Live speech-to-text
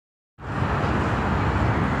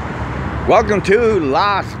Welcome to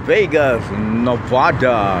Las Vegas,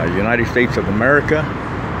 Nevada, United States of America.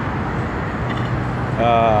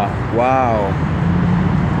 Wow.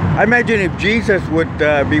 I imagine if Jesus would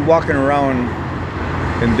be walking around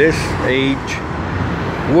in this age,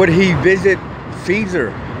 would he visit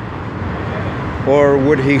Caesar? Or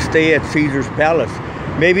would he stay at Caesar's palace?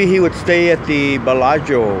 Maybe he would stay at the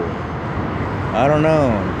Bellagio. I don't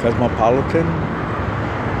know, Cosmopolitan?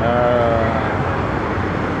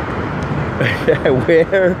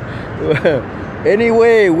 Where?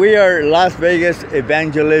 Anyway, we are Las Vegas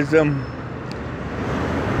Evangelism.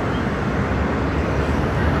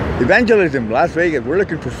 Evangelism, Las Vegas. We're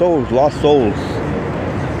looking for souls, lost souls.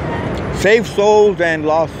 Saved souls and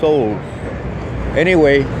lost souls.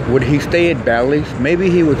 Anyway, would he stay at Bally's? Maybe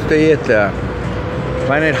he would stay at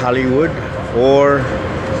Planet Hollywood or...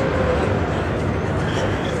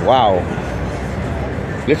 Wow.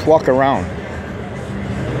 Let's walk around.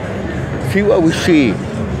 See what we see.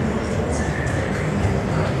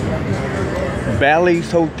 Bally's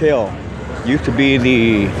Hotel used to be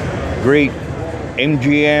the great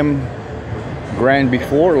MGM Grand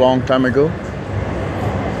before, a long time ago.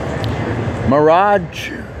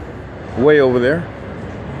 Mirage, way over there.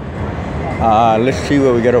 Let's see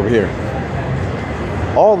what we got over here.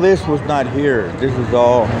 All this was not here. This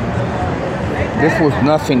was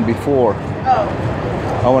nothing before.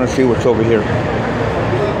 I want to see what's over here.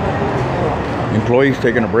 Employees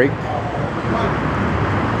taking a break.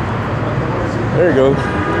 There you go.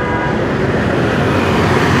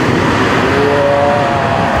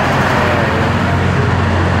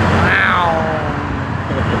 Wow.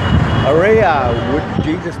 Araya. Would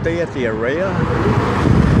Jesus stay at the Araya?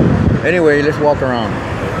 Anyway, let's walk around.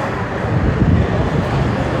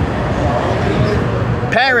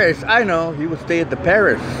 Paris. I know. He would stay at the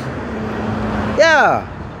Paris. Yeah.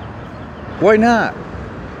 Why not?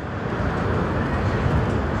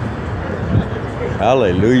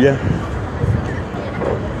 Hallelujah.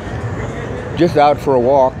 Just out for a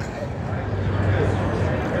walk.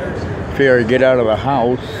 Figure to get out of the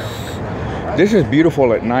house. This is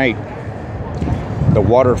beautiful at night. The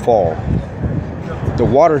waterfall. The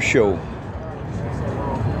water show.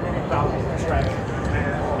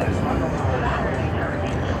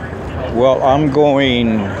 Well, I'm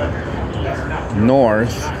going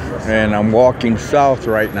north and I'm walking south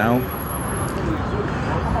right now.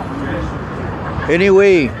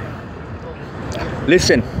 Anyway,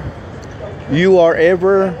 listen, you are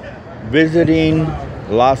ever visiting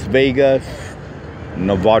Las Vegas,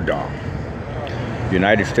 Nevada,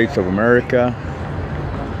 United States of America,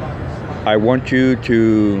 I want you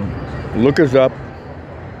to look us up.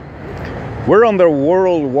 We're on the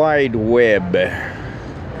World Wide Web.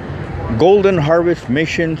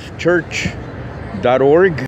 GoldenHarvestMissionsChurch.org